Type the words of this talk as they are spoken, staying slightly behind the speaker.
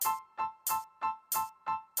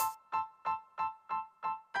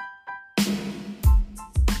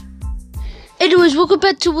Anyways, welcome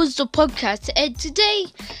back towards the podcast. And today,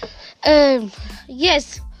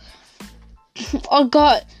 yes, I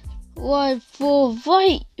got one for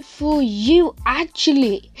you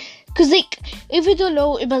actually. Because, if you don't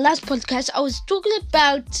know, in my last podcast, I was talking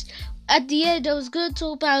about, at the end, I was going to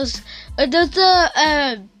talk about another,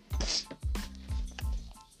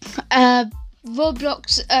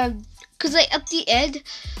 Roblox, because, at the end,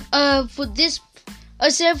 for this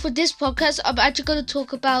podcast, I'm actually going to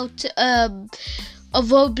talk about a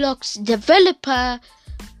Roblox developer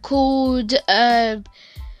called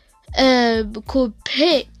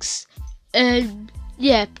Pix,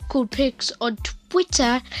 called Pix on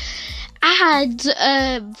Twitter, and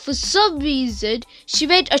for some reason she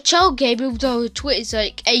made a child game, even though her Twitter's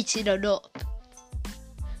 18 or up.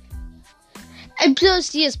 And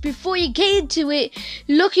plus, yes, before you get into it,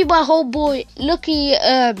 not my homeboy.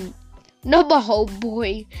 Not my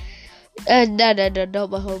homeboy.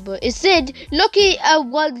 It said, lucky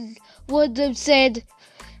one of them said,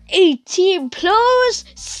 18 plus,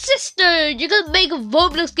 sister, you're gonna make a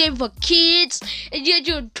Roblox game for kids, and yet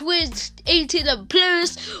your twins 18 and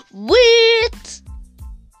plus, what?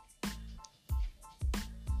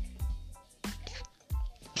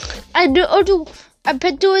 And the other, and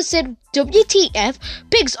Pandora said, WTF,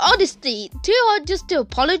 Pigs, honestly, do you want just to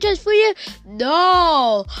apologize for you?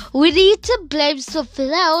 No, we need to blame something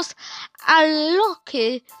else and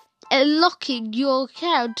locking your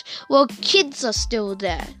account while kids are still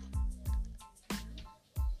there.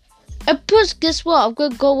 And plus, guess what? I'm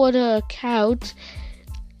gonna go on her account.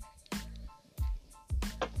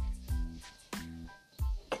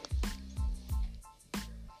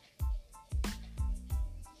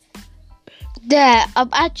 There, I'm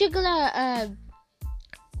actually gonna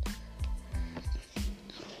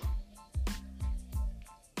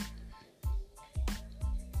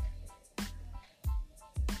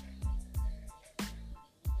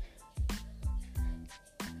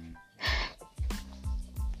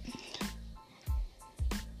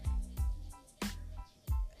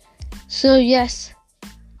So yes,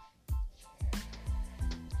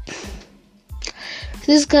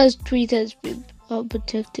 this guy's tweet has been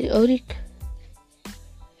unprotected. Odik.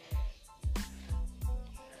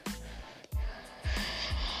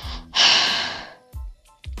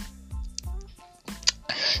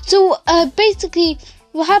 So basically,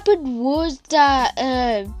 what happened was that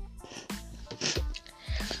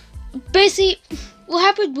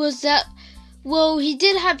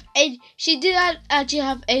she did actually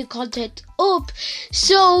have a content up.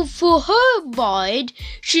 So for her mind,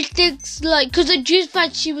 she thinks because the due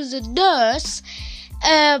fact she was a nurse,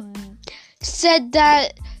 said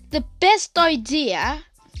that the best idea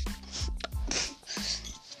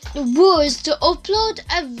was to upload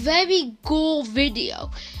a very gore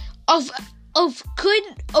video of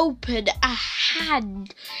couldn't open a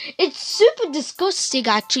hand. It's super disgusting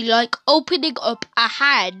actually, opening up a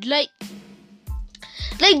hand.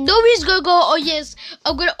 Nobody's gonna go, oh yes,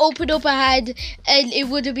 I'm gonna open up a hand, and it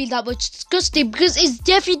wouldn't be that much disgusting, because it's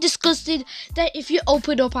definitely disgusting that if you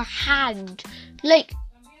open up a hand.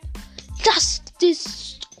 That's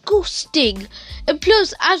disgusting. And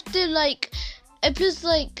plus, after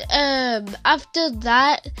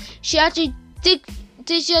that, she actually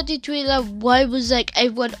tweeted why was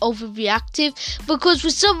everyone overreactive, because for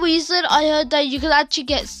some reason I heard that you can actually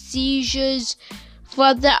get seizures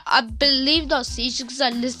from that. I believe not seizures, because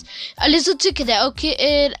I listened to Kinetic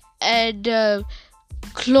Kitten and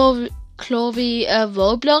Chloe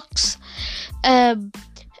Roblox, and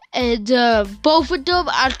both of them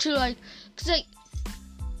actually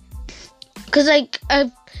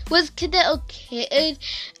with Kinetic Kitten,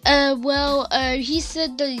 he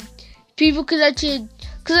said that people could actually,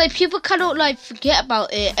 because people cannot forget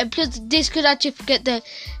about it, and plus this could actually forget the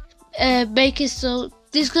make it so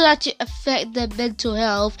this could actually affect their mental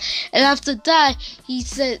health. And after that,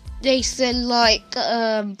 they said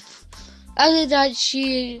after that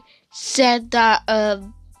she said that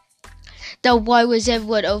why was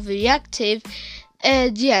everyone overreactive,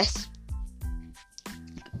 and yes,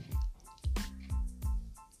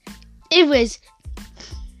 it was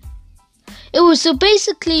so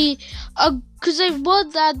basically, because I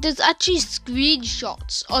read that there's actually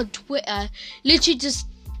screenshots on Twitter, literally just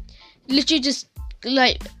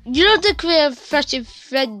the creator of Fashion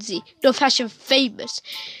Frenzy, no, Fashion Famous.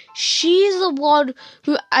 She's the one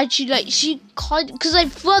who actually because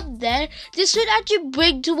from there, this would actually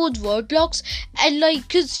bring towards Roblox, and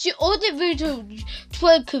because she already moved her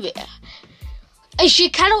Twitter career, and she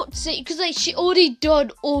cannot say, because she already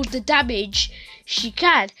done all the damage. she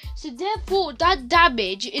can. So therefore, that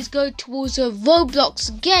damage is going towards her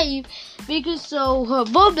Roblox game, because so her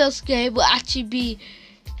Roblox game will actually be,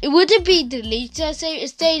 it wouldn't be deleted. I say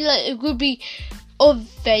it's saying like it would be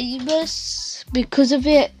unfamous because of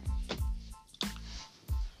it.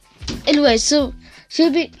 Anyway, so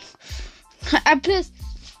she'll be, and plus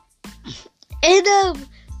in a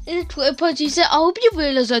Twitter post, she said, "I hope you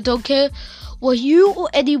realize I don't care what you or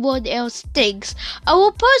anyone else thinks. I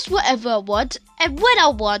will post whatever I want and when I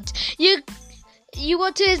want. You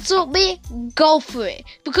want to insult me? Go for it."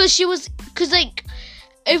 Because like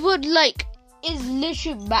everyone like is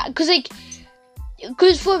literally mad.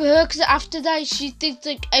 Because from her, because after that she thinks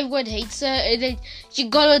like everyone hates her, and then she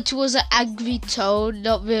got on towards an angry tone,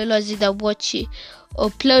 not realizing that what she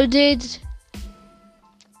uploaded.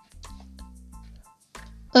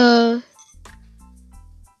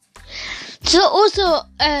 So also,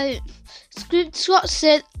 Screenshot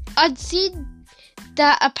said, "I'd seen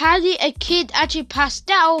that apparently a kid actually passed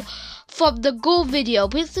out from the Go video,"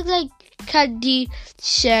 basically like Candy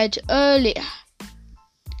shared earlier.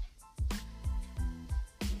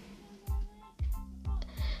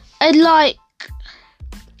 And like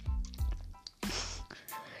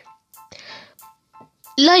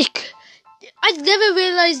I never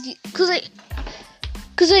realized, because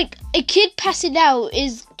a kid passing out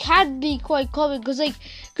can be quite common, because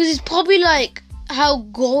it's probably like how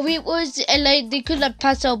gory it was, and like they could like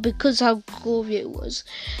pass out because how gory it was.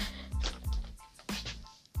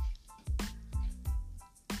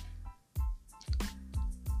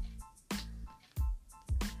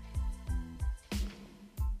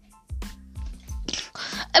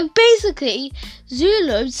 And basically,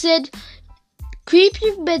 Zulu said,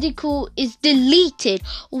 "Creepy Medical is deleted.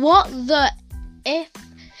 What the F?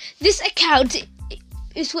 This account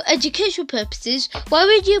is for educational purposes. Why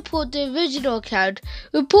would you report the original account?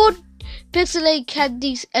 Report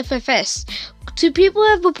Pixalatedcandys FFS. To people who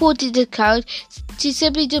have reported the account, to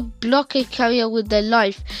simply just block and carry on with their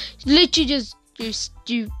life." Literally just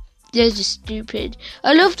they're just stupid.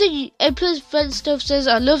 I love that you, and plus friend stuff says,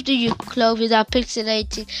 "I love that you clothing that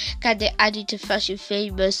pixelated candy added to fashion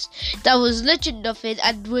famous." That was literally nothing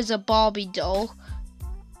and was a Barbie doll.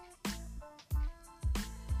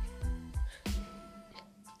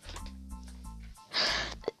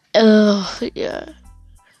 Yeah.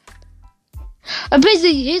 And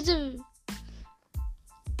basically, here's a...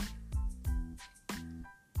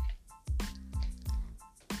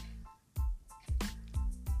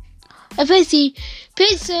 And basically,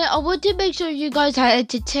 Pixar, I want to make sure you guys have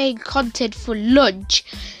entertaining content for lunch.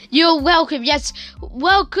 You're welcome. Yes,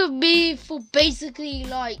 welcome me for basically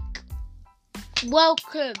like...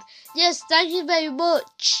 Welcome. Yes, thank you very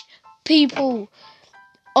much, people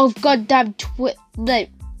of goddamn Twitter. No,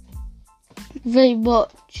 very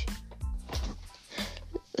much.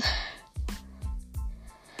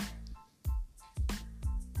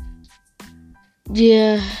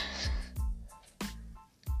 Yeah.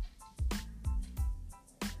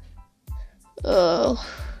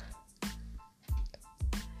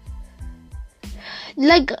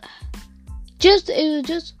 Like, it was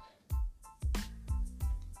just.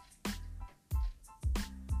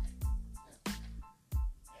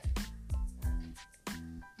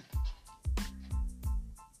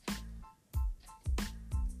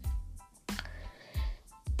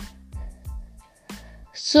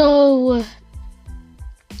 So,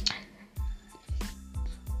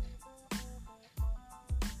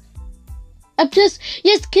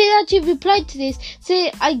 yes, can actually reply to this.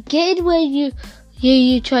 Say, I get where you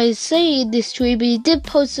try to say in this stream, but you did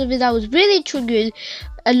post something that was really triggering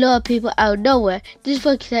a lot of people out of nowhere. This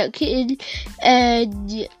working out kitten,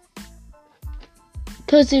 and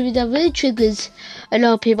post something that really triggers a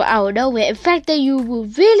lot of people out of nowhere. In fact, that you were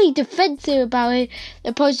really defensive about it,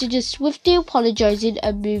 opposed to just swiftly apologizing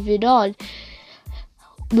and moving on.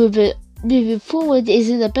 Moving forward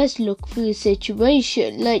isn't the best look for the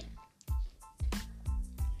situation. Like,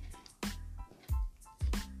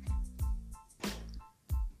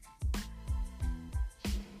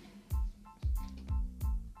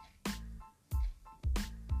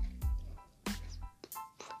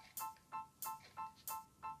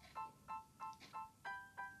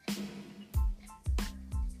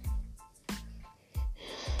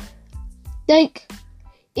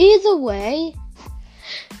 either way,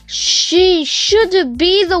 she shouldn't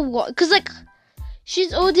be the one, because like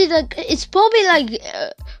she's already like, it's probably like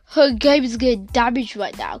her game is getting damaged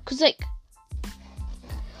right now, because like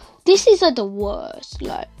this is like the worst.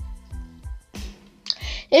 Like,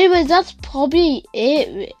 anyways, that's probably it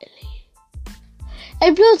really.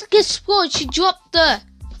 And plus, guess what? She dropped the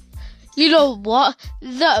You know what?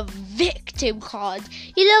 The victim card.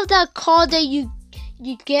 You know that card that you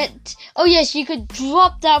get? Oh yes, you could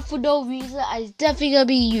drop that for no reason and it's definitely going to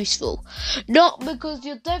be useful. Not because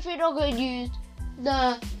you're definitely not going to use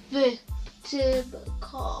the victim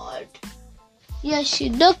card. Yes,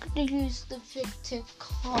 you're not going to use the victim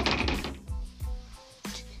card.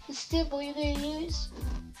 Instead, what you're going to use?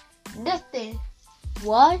 Nothing.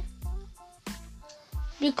 Why?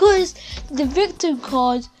 Because the victim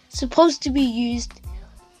card is supposed to be used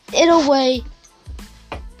in a way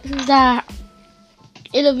that,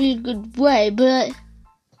 in a really good way, but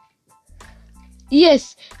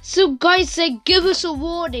yes, some guys say give us a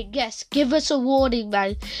warning. Yes, give us a warning,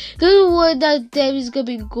 man. Give us a warning that there is going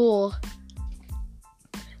to be gore.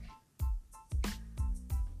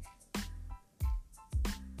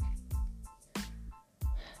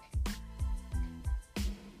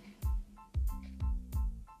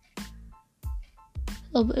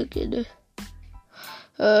 Oh my goodness.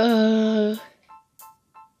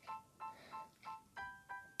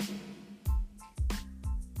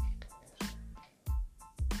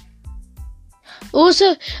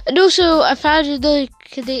 Also, I found another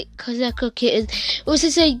Kaneko kitten. Also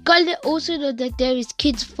say, gotta also know that there is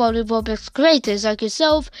kids following Roblox creators like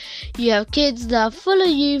yourself. You have kids that follow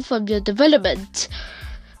you from your development.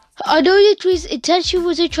 I know your tweet's intention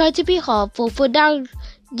was to try to be harmful, but now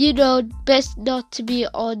you know best not to be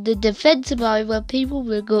on the defensive line when people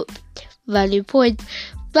bring up value points.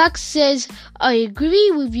 Max says, I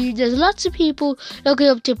agree with you. There's lots of people looking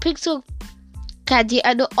up to Pixalatedcandys,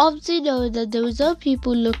 and obviously know that there was other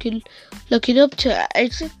people looking up to her.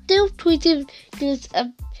 And she's still tweeting this,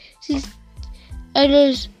 and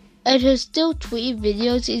her still tweeting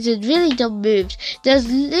videos. It's a really dumb moves. There's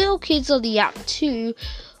little kids on the app too.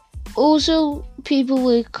 Also, people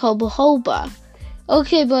will come home back.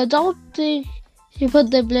 Okay, but I don't think you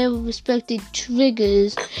put the blame of respecting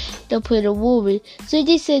triggers don't put a woman. So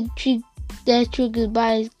they said their triggers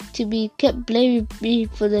by to be kept blaming me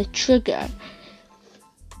for the trigger.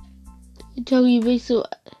 Until you make so.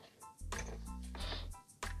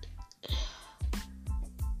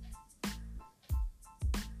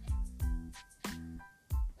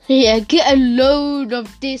 Yeah, get a load of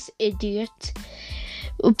this idiot.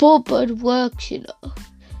 Report but works, you know.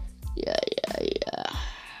 Yeah.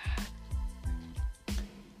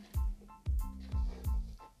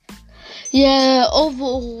 Yeah,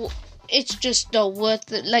 overall, it's just not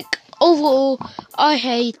worth it. Like, overall, I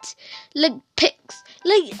hate,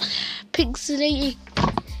 Pixelated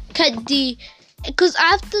Candy. Because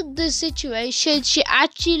after the situation, she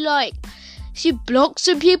actually, she blocked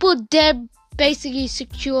some people, then basically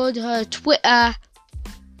secured her Twitter.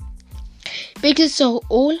 Because so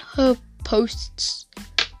all her posts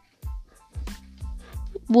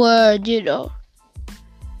were, you know,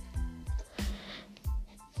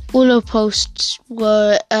 all her posts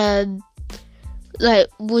were,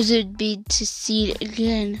 wasn't being to see it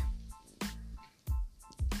again.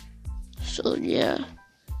 So, yeah.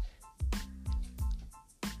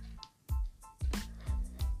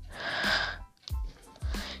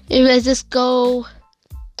 Anyways, let's go.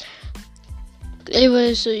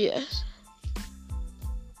 Anyways, so yes.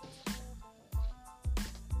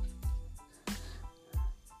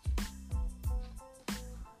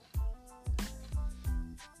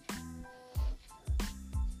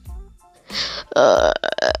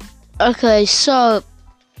 Okay, so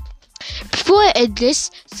before I end this,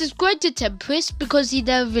 subscribe to Tempest because he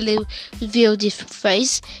never really revealed his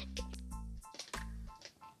face.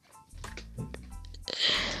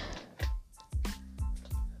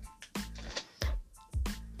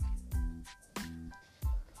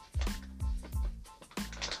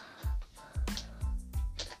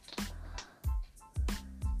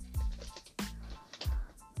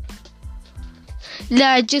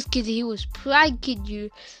 Nah, just kidding, he was pranking you.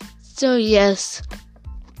 So yes.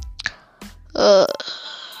 Look,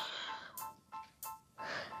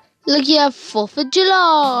 you have 4th of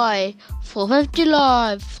July. 4th of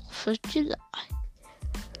July. 4th of July.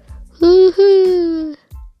 Woohoo.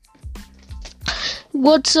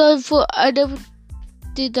 What's over? I never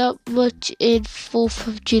did that much in 4th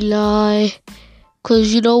of July.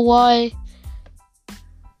 Cause you know why?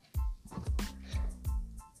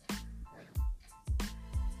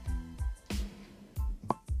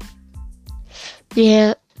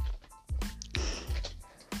 Yeah.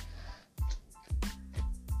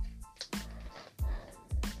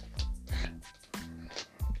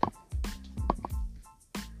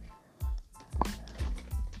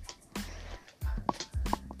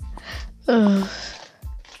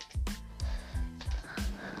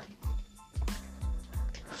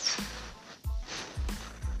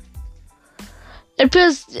 And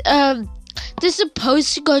plus, this is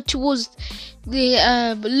supposed to go towards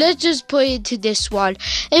the let's just put it into this one.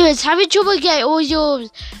 Anyways, having trouble getting all your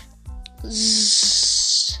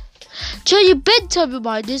turn your bedtime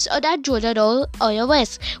reminders on Android and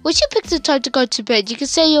iOS. Once you pick the time to go to bed, you can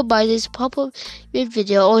set your reminders pop up in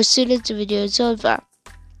video or as soon as the video is over.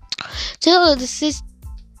 Turn on the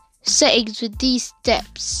settings with these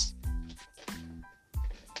steps.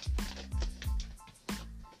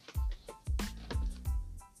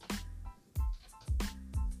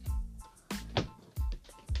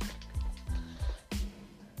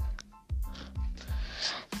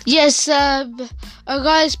 Yes,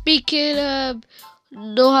 guys speaking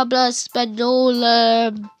no habla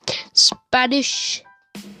español, Spanish.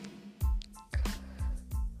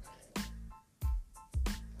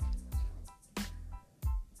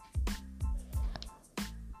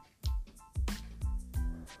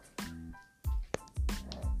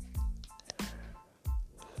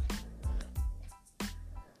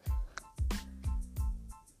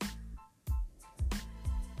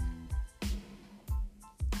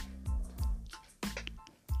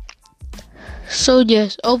 So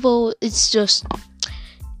yes, overall it's just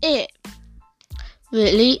it.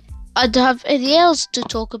 Really, I don't have anything else to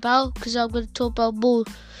talk about because I'm going to talk about more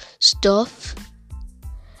stuff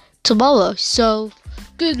tomorrow. So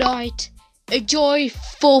good night. Enjoy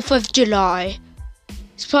 4th of July.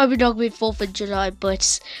 It's probably not going to be 4th of July,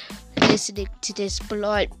 but listening to this, but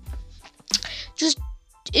like, just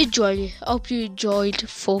enjoy it. I hope you enjoyed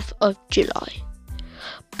 4th of July.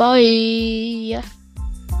 Bye.